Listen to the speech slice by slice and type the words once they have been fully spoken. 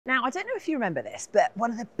Now, I don't know if you remember this, but one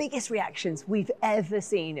of the biggest reactions we've ever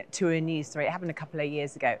seen to a news story, it happened a couple of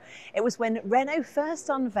years ago. It was when Renault first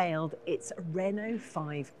unveiled its Renault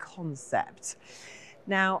 5 concept.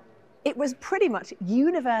 Now, it was pretty much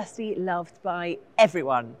universally loved by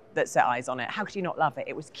everyone that set eyes on it. How could you not love it?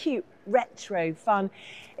 It was cute, retro, fun.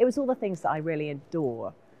 It was all the things that I really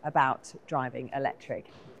adore about driving electric.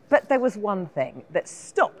 But there was one thing that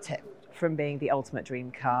stopped it from being the ultimate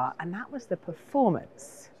dream car, and that was the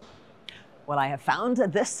performance. Well, I have found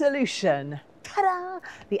the solution. Ta-da!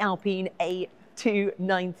 The Alpine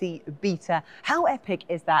A290 Beta. How epic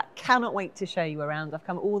is that? Cannot wait to show you around. I've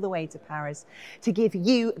come all the way to Paris to give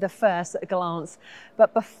you the first glance.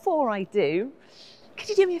 But before I do, could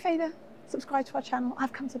you do me a favour? Subscribe to our channel.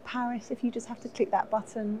 I've come to Paris. If you just have to click that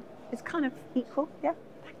button, it's kind of equal, yeah?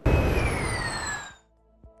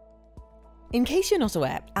 In case you're not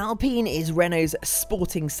aware, Alpine is Renault's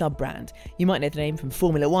sporting sub-brand. You might know the name from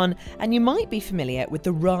Formula 1, and you might be familiar with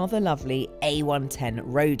the rather lovely A110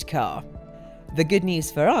 road car. The good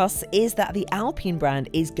news for us is that the Alpine brand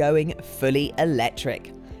is going fully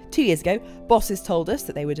electric. 2 years ago, bosses told us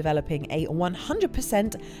that they were developing a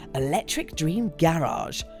 100% electric dream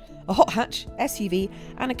garage. A hot hatch, SUV,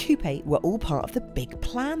 and a coupe were all part of the big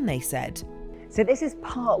plan, they said. So this is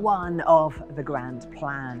part one of the grand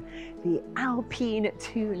plan, the Alpine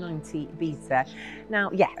 290 Beta. Now,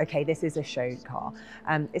 yeah, okay, this is a show car.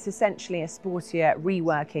 It's essentially a sportier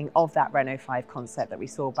reworking of that Renault 5 concept that we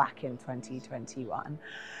saw back in 2021.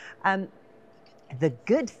 The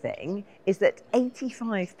good thing is that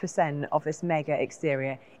 85% of this mega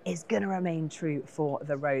exterior is going to remain true for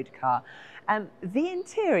the road car. The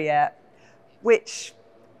interior, which,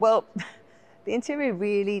 well, the interior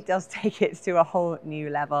really does take it to a whole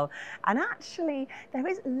new level. And actually, there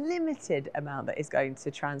is limited amount that is going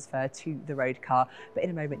to transfer to the road car, but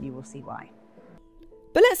in a moment you will see why.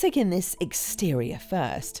 But let's take in this exterior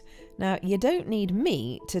first. Now, you don't need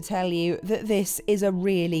me to tell you that this is a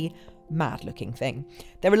really mad-looking thing.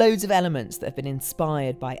 There are loads of elements that have been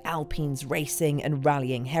inspired by Alpine's racing and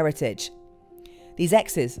rallying heritage. These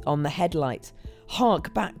X's on the headlight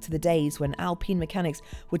hark back to the days when Alpine mechanics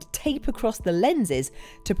would tape across the lenses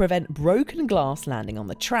to prevent broken glass landing on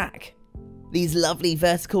the track. These lovely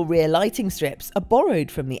vertical rear lighting strips are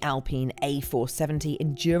borrowed from the Alpine A470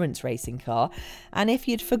 endurance racing car, and if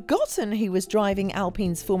you'd forgotten who was driving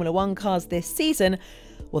Alpine's Formula 1 cars this season,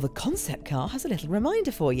 well, the concept car has a little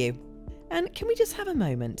reminder for you. And can we just have a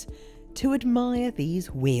moment to admire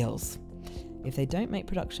these wheels? If they don't make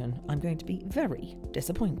production, I'm going to be very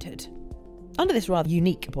disappointed. Under this rather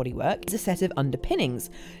unique bodywork is a set of underpinnings,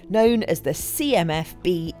 known as the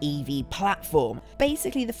CMF-B EV platform,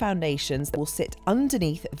 basically the foundations that will sit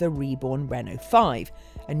underneath the reborn Renault 5,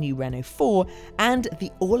 a new Renault 4, and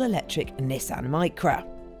the all-electric Nissan Micra.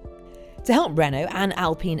 To help Renault and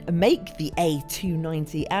Alpine make the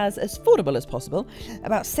A290 as affordable as possible,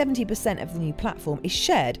 about 70% of the new platform is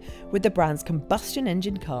shared with the brand's combustion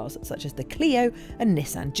engine cars such as the Clio and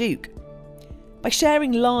Nissan Juke. By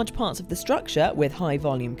sharing large parts of the structure with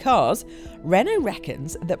high-volume cars, Renault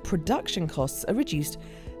reckons that production costs are reduced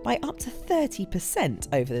by up to 30%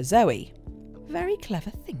 over the Zoe. Very clever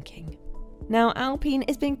thinking. Now, Alpine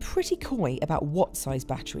is being pretty coy about what size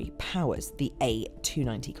battery powers the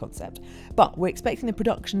A290 concept, but we're expecting the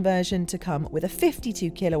production version to come with a 52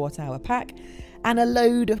 kilowatt-hour pack and a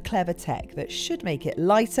load of clever tech that should make it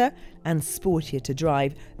lighter and sportier to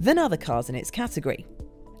drive than other cars in its category.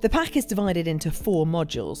 The pack is divided into 4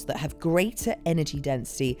 modules that have greater energy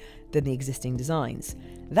density than the existing designs.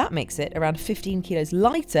 That makes it around 15 kilos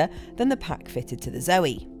lighter than the pack fitted to the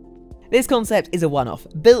Zoe. This concept is a one-off,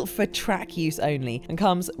 built for track use only, and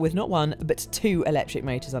comes with not one but 2 electric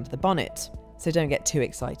motors under the bonnet. So don't get too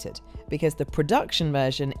excited, because the production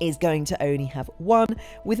version is going to only have one,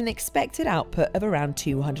 with an expected output of around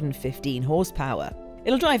 215 horsepower.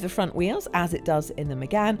 It'll drive the front wheels as it does in the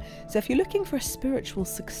Megane, so if you're looking for a spiritual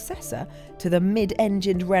successor to the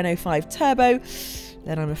mid-engined Renault 5 Turbo,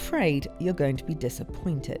 then I'm afraid you're going to be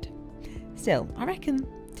disappointed. Still, I reckon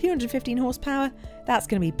 215 horsepower, that's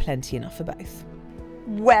going to be plenty enough for both.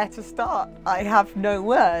 Where to start? I have no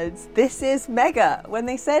words. This is mega. When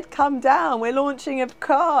they said, come down, we're launching a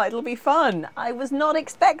car, it'll be fun, I was not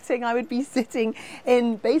expecting I would be sitting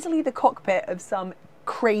in basically the cockpit of some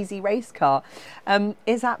crazy race car.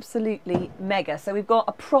 Is absolutely mega. So we've got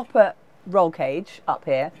a proper roll cage up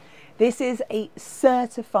here. This is a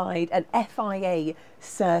certified, an FIA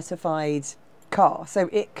certified car, so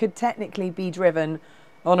it could technically be driven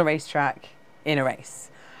on a racetrack in a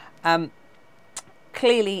race.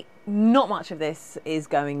 Clearly not much of this is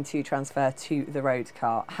going to transfer to the road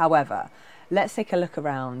car. However, let's take a look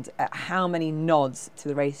around at how many nods to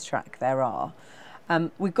the racetrack there are.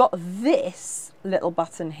 We've got this little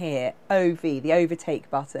button here, OV, the overtake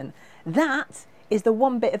button. That is the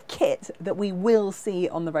one bit of kit that we will see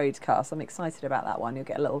on the road car. So I'm excited about that one. You'll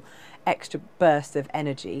get a little extra burst of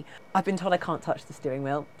energy. I've been told I can't touch the steering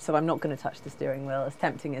wheel, so I'm not going to touch the steering wheel, as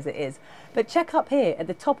tempting as it is. But check up here at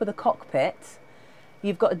the top of the cockpit,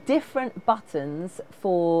 you've got different buttons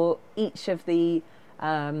for each of the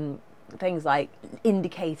things like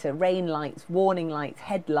indicator, rain lights, warning lights,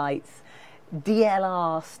 headlights,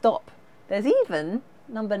 DLR, stop. There's even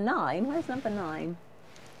number 9. Where's number 9?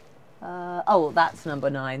 Oh, that's number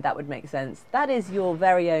 9. That would make sense. That is your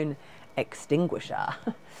very own extinguisher.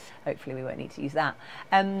 Hopefully we won't need to use that.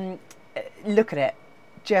 Look at it.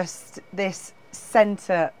 Just this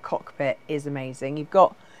centre cockpit is amazing. You've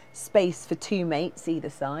got space for 2 mates either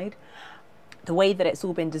side. The way that it's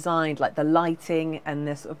all been designed, like the lighting and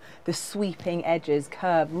the sort of the sweeping edges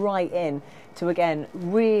curve right in to, again,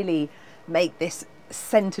 really make this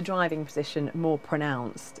centre driving position more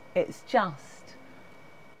pronounced. It's just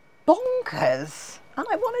bonkers, and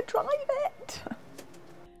I want to drive it.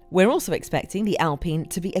 We're also expecting the Alpine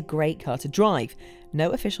to be a great car to drive.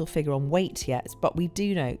 No official figure on weight yet, but we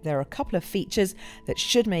do know there are a couple of features that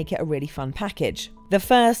should make it a really fun package. The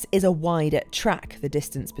first is a wider track, the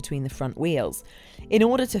distance between the front wheels. In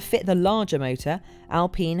order to fit the larger motor,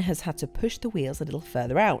 Alpine has had to push the wheels a little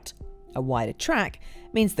further out. A wider track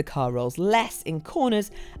means the car rolls less in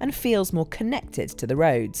corners and feels more connected to the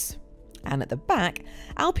roads. And at the back,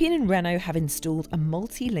 Alpine and Renault have installed a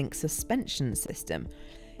multi-link suspension system.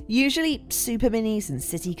 Usually, super minis and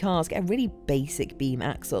city cars get a really basic beam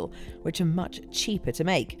axle, which are much cheaper to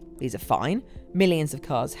make. These are fine, millions of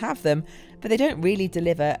cars have them, but they don't really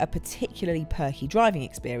deliver a particularly perky driving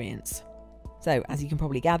experience. So, as you can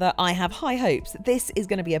probably gather, I have high hopes that this is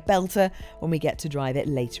going to be a belter when we get to drive it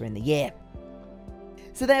later in the year.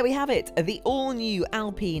 So there we have it, the all-new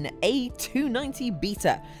Alpine A290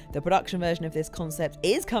 Beta. The production version of this concept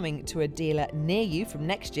is coming to a dealer near you from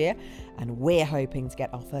next year, and we're hoping to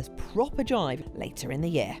get our first proper drive later in the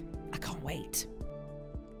year. I can't wait.